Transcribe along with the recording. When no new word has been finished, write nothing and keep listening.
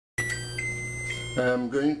I'm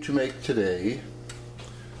going to make today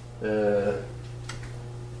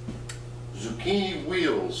zucchini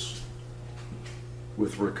wheels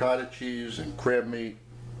with ricotta cheese and crab meat,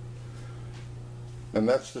 and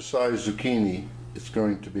that's the size zucchini it's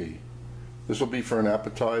going to be. This will be for an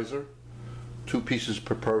appetizer, 2 pieces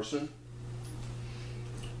per person.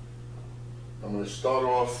 I'm going to start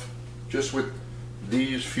off just with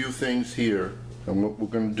these few things here and what we're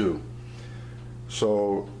going to do.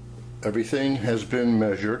 So everything has been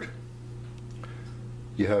measured.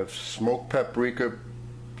 You have smoked paprika,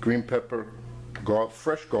 green pepper,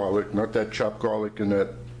 fresh garlic, not that chopped garlic in that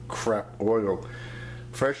crap oil,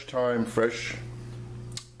 fresh thyme, fresh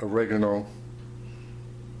oregano,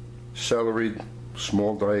 celery,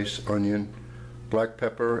 small dice, onion, black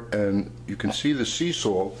pepper, and you can see the sea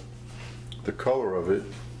salt, the color of it.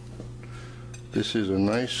 This is a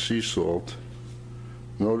nice sea salt.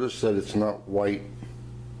 Notice that it's not white.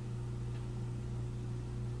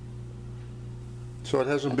 So it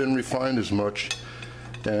hasn't been refined as much,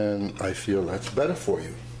 and I feel that's better for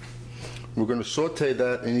you. We're going to saute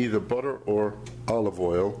that in either butter or olive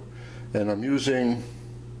oil, and I'm using,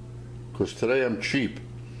 because today I'm cheap,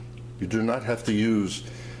 you do not have to use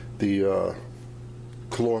the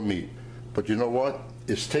claw meat, but you know what?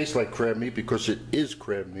 It tastes like crab meat because it is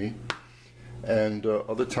crab meat, and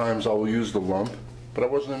other times I will use the lump, but I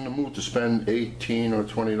wasn't in the mood to spend $18 or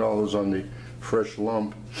 $20 on the fresh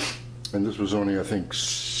lump, and this was only, I think,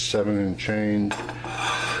 7 and change.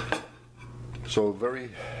 So very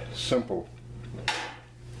simple.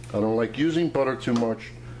 I don't like using butter too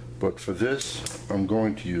much, but for this I'm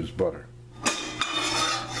going to use butter.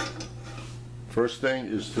 First thing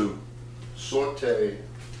is to saute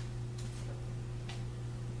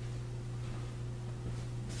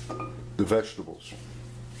the vegetables.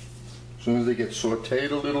 As soon as they get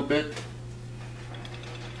sauteed a little bit,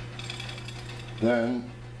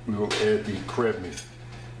 then we will add the crab meat.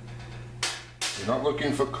 You're not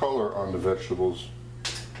looking for color on the vegetables.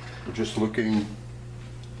 We're just looking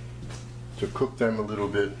to cook them a little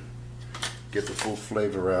bit, get the full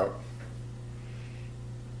flavor out.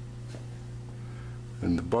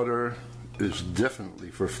 And the butter is definitely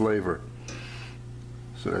for flavor.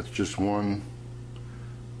 So that's just 1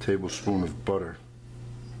 tablespoon of butter.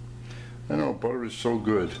 I know butter is so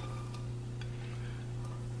good.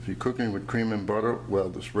 If you're cooking with cream and butter, well,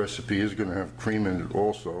 this recipe is going to have cream in it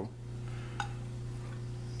also.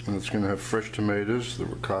 And it's going to have fresh tomatoes, the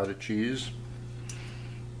ricotta cheese.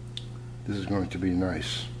 This is going to be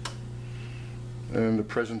nice. And the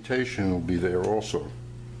presentation will be there also.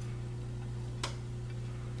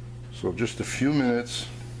 So just a few minutes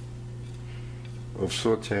of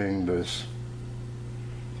sauteing this.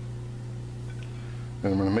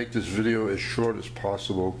 And I'm going to make this video as short as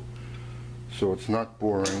possible so it's not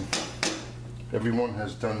boring. Everyone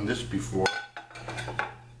has done this before.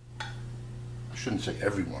 I shouldn't say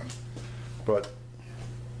everyone, but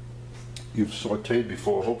you've sauteed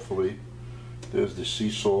before, hopefully. There's the sea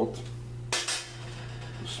salt,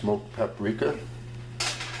 the smoked paprika,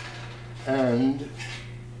 and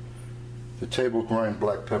the table grind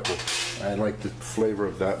black pepper. I like the flavor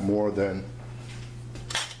of that more than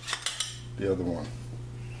the other one.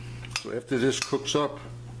 So after this cooks up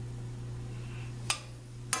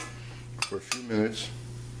for a few minutes,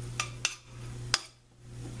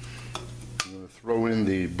 I'm going to throw in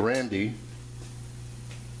the brandy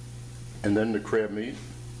and then the crab meat,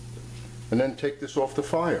 and then take this off the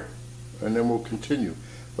fire, and then we'll continue.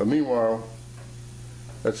 But meanwhile,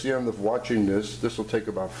 that's the end of watching this. This will take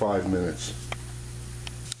about 5 minutes.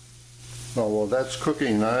 Oh, while that's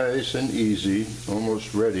cooking nice and easy,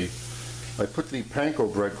 almost ready, I put the panco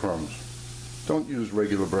breadcrumbs. Don't use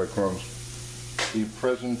regular breadcrumbs.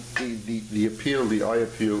 The appeal, the eye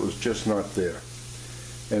appeal is just not there.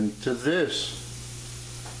 And to this,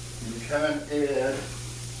 you can add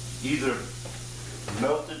either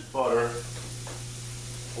melted butter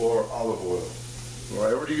or olive oil. Well,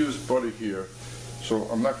 I already used butter here, so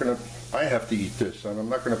I have to eat this, and I'm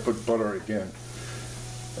not going to put butter again.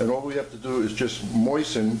 And all we have to do is just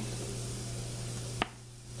moisten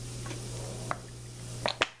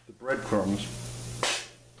the breadcrumbs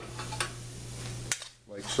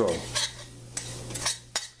like so.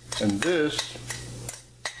 And this,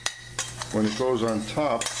 when it goes on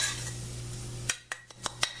top,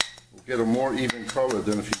 will get a more even color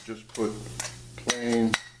than if you just put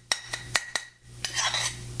plain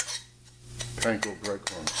panko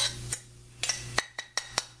breadcrumbs.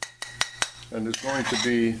 And there's going to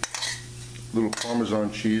be a little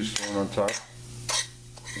Parmesan cheese thrown on top.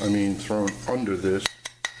 I mean thrown under this.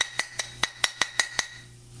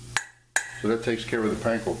 So that takes care of the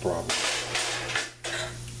panko problem.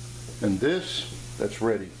 And this, that's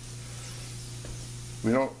ready.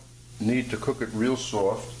 We don't need to cook it real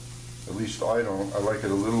soft. At least I don't. I like it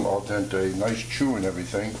a little al dente, nice chew and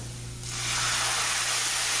everything.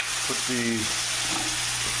 Put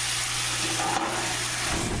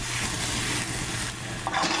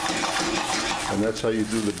and that's how you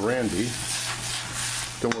do the brandy.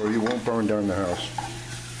 Don't worry, you won't burn down the house.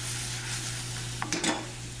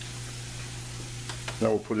 Now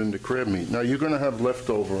we'll put in the crab meat. Now you're going to have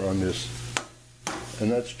leftover on this,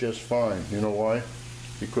 and that's just fine. You know why?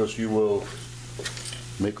 Because you will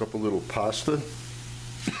make up a little pasta.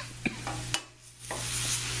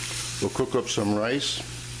 We'll cook up some rice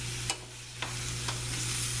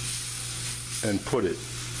and put it.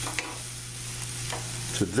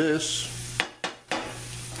 To this,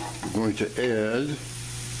 we're going to add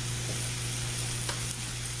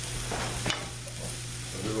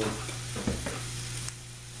a little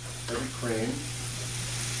heavy cream,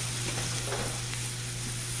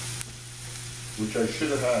 which I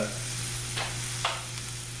should have had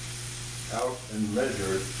out and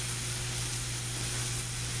measured,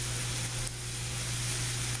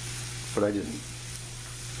 but I didn't.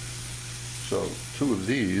 So 2 of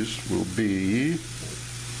these will be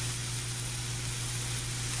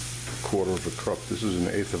 1/4 of a cup. This is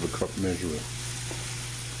 1/8 of a cup measurement.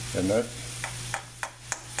 And that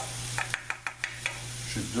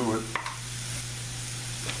should do it.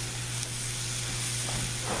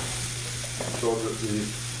 So that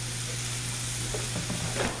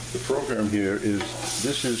the program here is,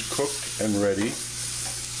 this is cooked and ready.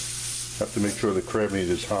 Have to make sure the crab meat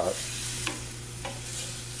is hot.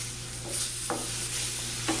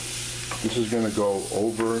 This is going to go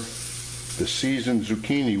over the seasoned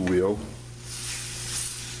zucchini wheel.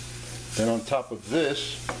 Then on top of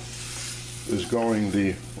this is going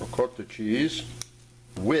the ricotta cheese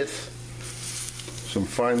with some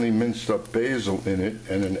finely minced up basil in it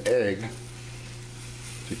and an egg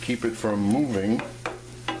to keep it from moving.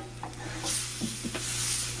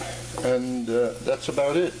 And that's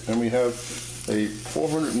about it. And we have a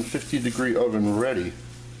 450-degree oven ready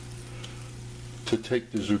to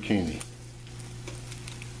take the zucchini.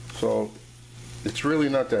 So it's really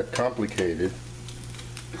not that complicated.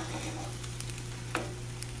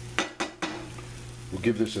 We'll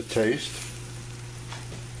give this a taste.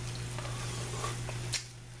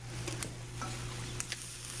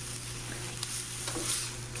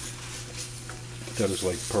 That is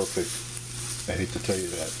like perfect. I hate to tell you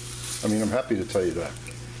that. I mean, I'm happy to tell you that.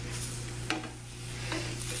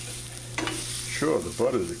 Sure, the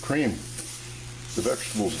butter, the cream, the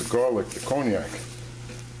vegetables, the garlic, the cognac.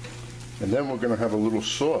 And then we're going to have a little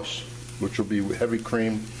sauce, which will be heavy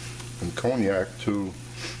cream and cognac to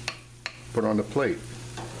put on the plate.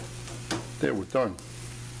 There, we're done.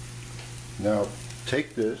 Now,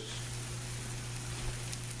 take this,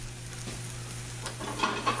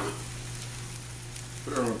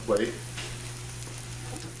 put it on a plate.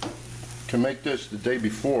 Can make this the day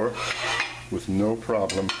before with no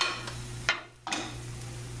problem.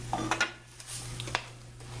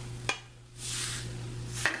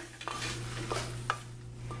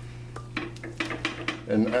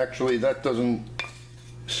 And actually, that doesn't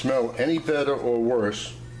smell any better or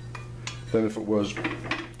worse than if it was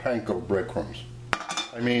panco breadcrumbs.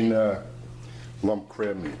 I mean, lump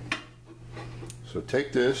crab meat. So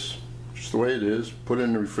take this, just the way it is, put it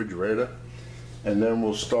in the refrigerator, and then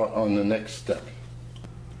we'll start on the next step.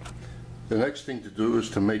 The next thing to do is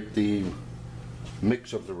to make the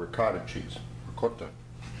mix of the ricotta cheese, ricotta.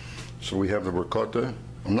 So we have the ricotta.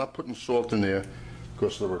 I'm not putting salt in there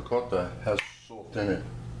because the ricotta has salt in it.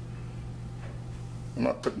 I'm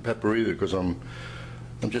not putting pepper either because I'm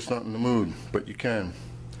just not in the mood, but you can.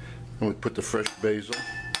 And we put the fresh basil,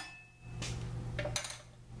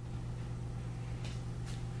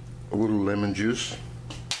 a little lemon juice.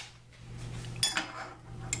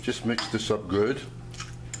 Just mix this up good,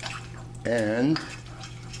 and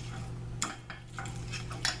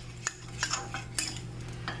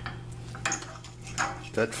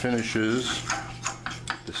that finishes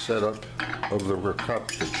the setup of the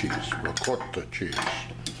ricotta cheese.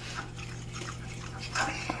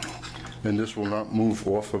 And this will not move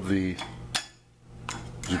off of the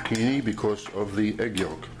zucchini because of the egg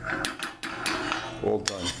yolk. All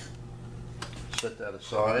done. Set that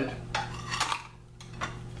aside.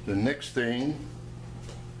 The next thing,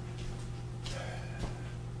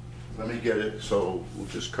 let me get it, so we'll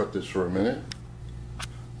just cut this for a minute.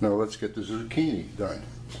 Now let's get the zucchini done.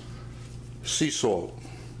 Sea salt,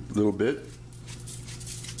 a little bit.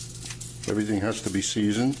 Everything has to be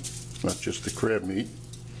seasoned, not just the crab meat.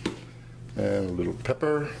 And a little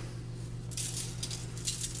pepper.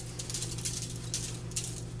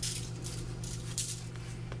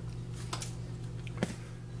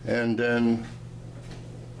 And then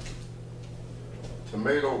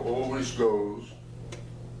tomato always goes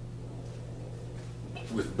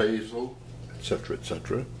with basil, etc.,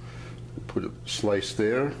 etc. Put a slice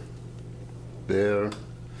there, there,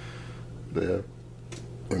 there,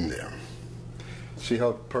 and there. See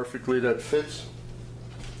how perfectly that fits?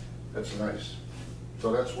 That's nice.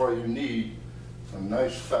 So that's why you need a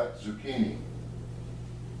nice fat zucchini.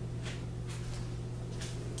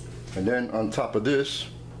 And then on top of this,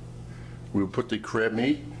 we'll put the crab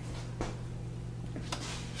meat.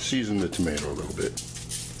 Season the tomato a little bit.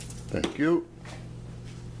 Thank you.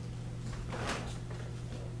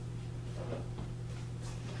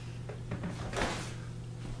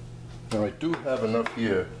 Now I do have enough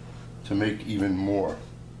here to make even more.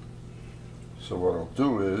 So what I'll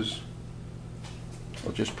do is,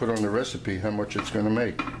 I'll just put on the recipe how much it's going to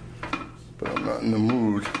make. But I'm not in the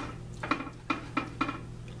mood.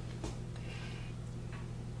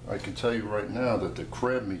 I can tell you right now that the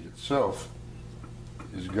crab meat itself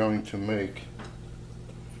is going to make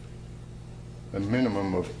a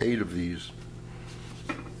minimum of 8 of these.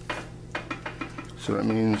 So that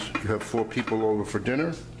means you have 4 people over for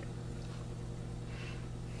dinner.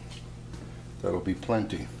 That'll be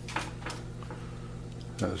plenty.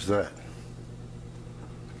 How's that?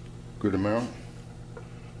 Good amount?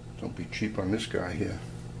 Don't be cheap on this guy here.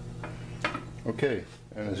 Okay,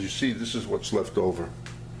 and as you see, this is what's left over.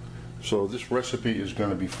 So this recipe is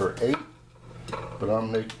going to be for 8, but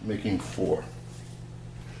I'm making 4.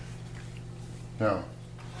 Now, on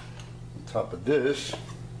top of this,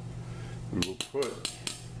 we will put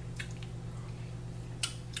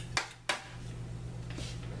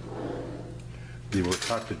the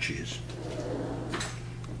ricotta cheese.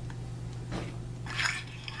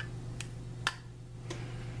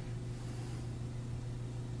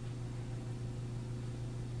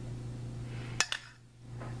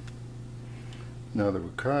 Now the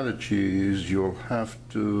ricotta cheese, you'll have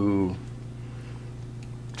to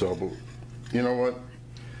double. You know what?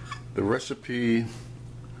 The recipe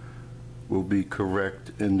will be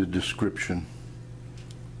correct in the description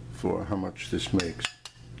for how much this makes.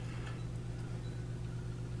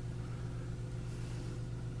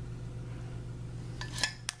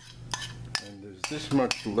 And there's this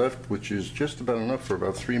much left, which is just about enough for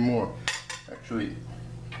about 3 more. Actually,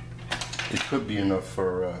 it could be enough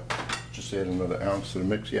for just add another ounce to the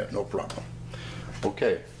mix. Yeah, no problem.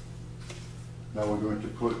 Okay. Now we're going to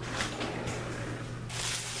put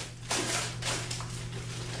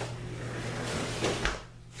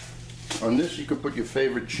on this. You can put your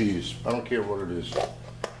favorite cheese. I don't care what it is.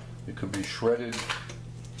 It could be shredded,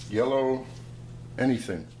 yellow,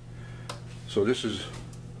 anything. So this is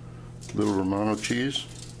little Romano cheese,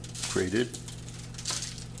 grated.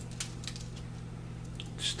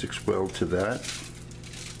 Sticks well to that.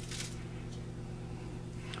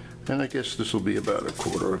 And I guess this will be about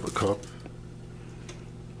 1/4 of a cup.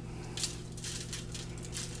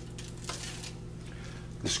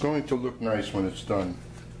 It's going to look nice when it's done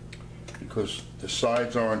because the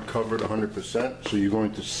sides aren't covered 100%, so you're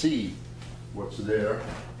going to see what's there,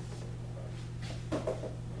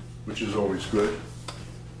 which is always good.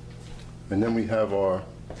 And then we have our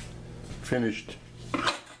finished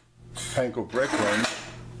panko breadcrumbs.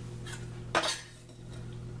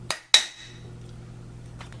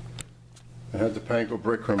 I had the panko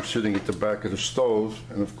breadcrumbs sitting at the back of the stove,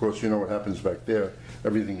 and of course you know what happens back there,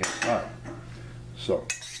 everything gets hot. So,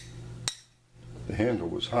 the handle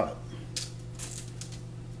was hot.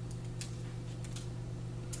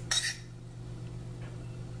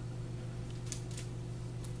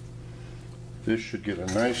 This should get a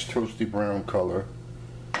nice toasty brown color.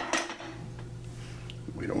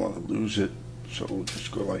 We don't want to lose it, so we'll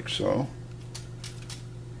just go like so.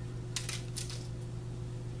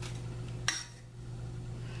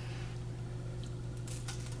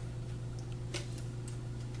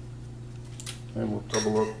 And we'll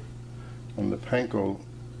double up on the panko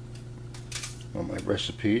on my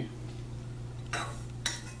recipe,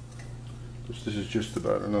 because this is just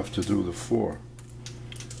about enough to do the 4.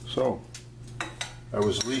 So I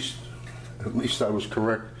was at least I was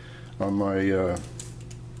correct on my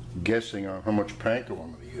guessing on how much panko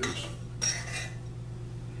I'm going to use.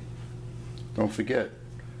 Don't forget,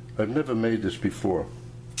 I've never made this before,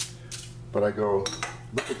 but I go,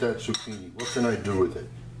 look at that zucchini, what can I do with it?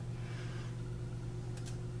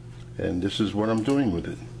 And this is what I'm doing with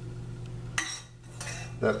it.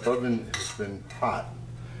 That oven has been hot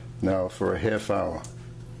now for a ½ hour.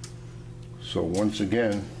 So once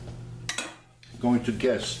again, I'm going to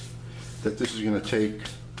guess that this is going to take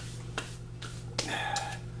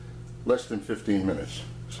less than 15 minutes.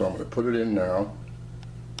 So I'm going to put it in now.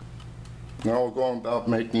 Now we'll go about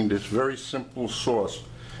making this very simple sauce.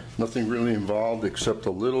 Nothing really involved except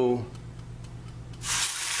a little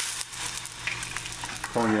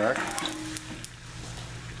cognac,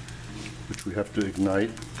 which we have to ignite.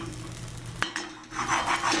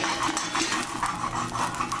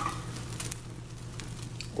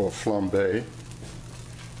 Or flambe.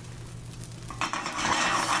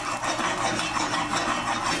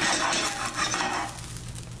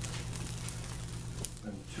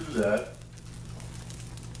 And to that,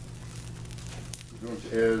 we're going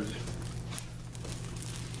to add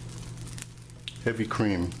heavy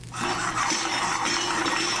cream.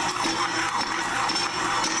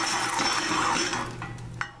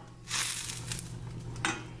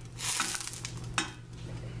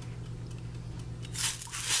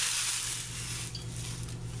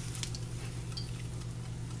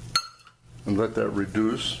 And let that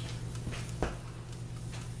reduce.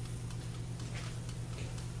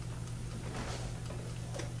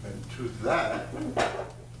 And to that, I'm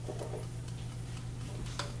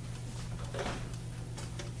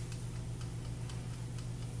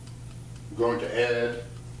going to add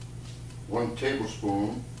 1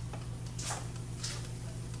 tablespoon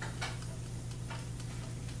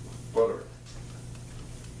butter.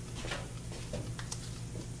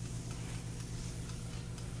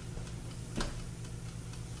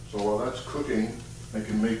 So while that's cooking, I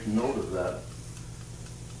can make note of that.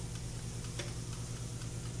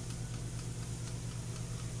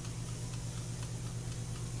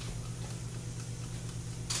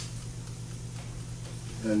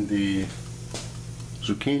 And the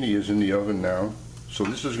zucchini is in the oven now, so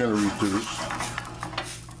this is going to reduce.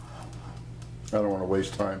 I don't want to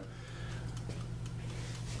waste time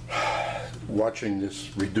watching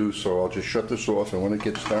this reduce, so I'll just shut this off, and when it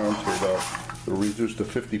gets down to about, it'll reduce to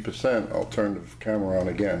 50%, I'll turn the camera on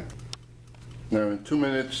again. Now in 2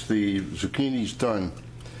 minutes the zucchini's done.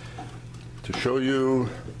 To show you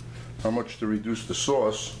how much to reduce the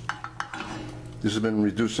sauce, this has been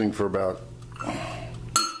reducing for about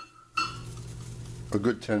a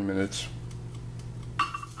good 10 minutes.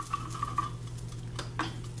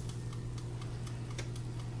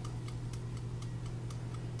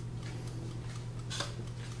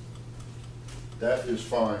 That is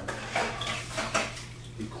fine,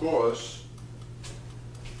 because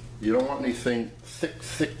you don't want anything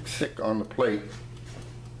thick on the plate,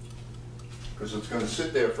 because it's going to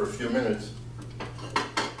sit there for a few minutes.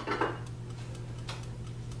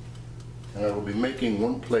 And I will be making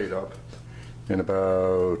 1 plate up in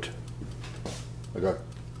about, I got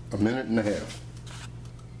a minute and a half.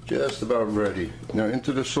 Just about ready. Now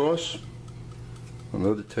into the sauce,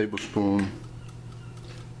 another tablespoon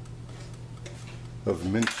of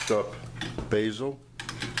minced up basil,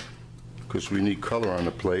 because we need color on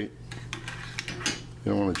the plate.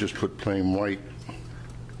 You don't want to just put plain white.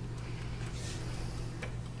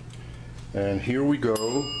 And here we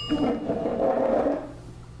go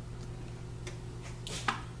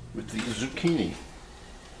with the zucchini.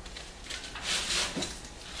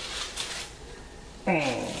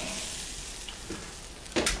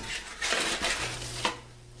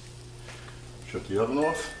 Shut the oven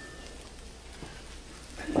off.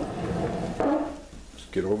 Let's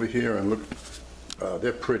get over here and look.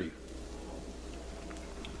 They're pretty.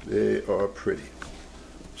 They are pretty.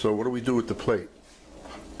 So what do we do with the plate?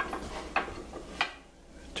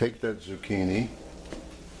 Take that zucchini.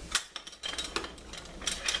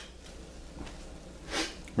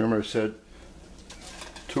 Remember I said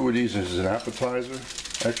 2 of these is an appetizer?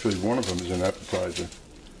 Actually, 1 of them is an appetizer.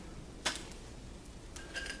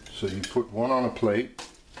 So you put 1 on a plate,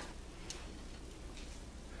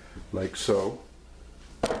 like so,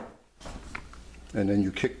 and then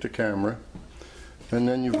you kick the camera, and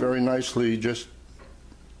then you very nicely just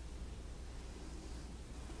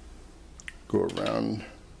go around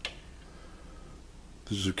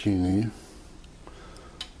the zucchini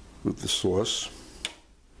with the sauce,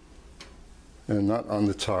 and not on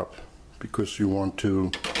the top, because you want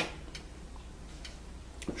to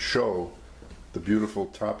show the beautiful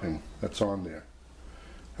topping that's on there.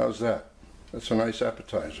 How's that? That's a nice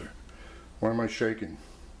appetizer. Why am I shaking?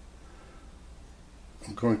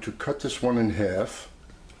 I'm going to cut this one in half.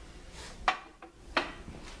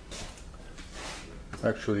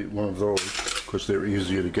 Actually, one of those, because they're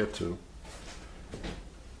easier to get to.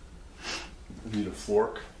 I need a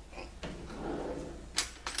fork,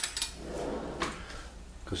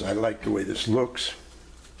 because I like the way this looks.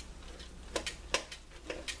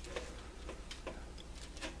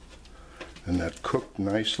 And that cooked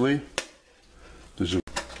nicely. And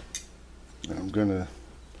I'm gonna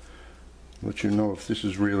let you know if this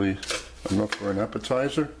is really enough for an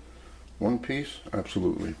appetizer One piece?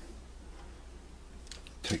 Absolutely.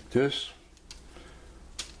 Take this.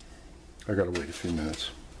 I gotta wait a few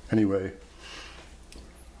minutes. Anyway,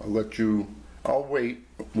 I'll wait.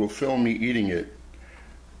 We'll film me eating it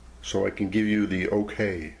so I can give you the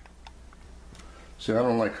okay. See, I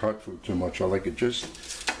don't like hot food too much. I like it just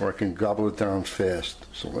where I can gobble it down fast.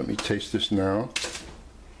 So let me taste this now.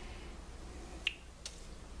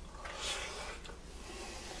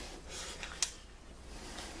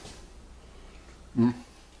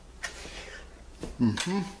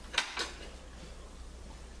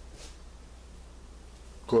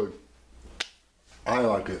 Good. I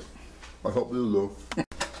like it. I hope you do.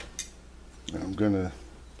 I'm gonna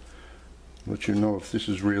let you know if this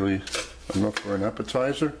is really enough for an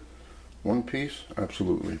appetizer. One piece?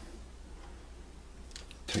 Absolutely.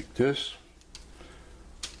 Take this.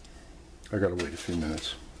 I gotta wait a few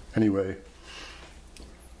minutes. Anyway,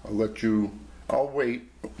 I'll wait.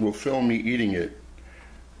 We'll film me eating it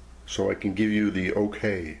so I can give you the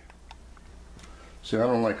okay. See, I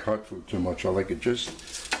don't like hot food too much. I like it just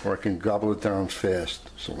where I can gobble it down fast.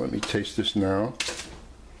 So let me taste this now.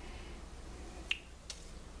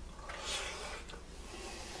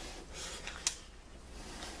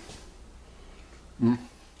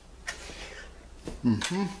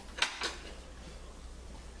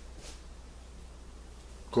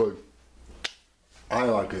 Good. I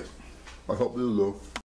like it. I hope you do.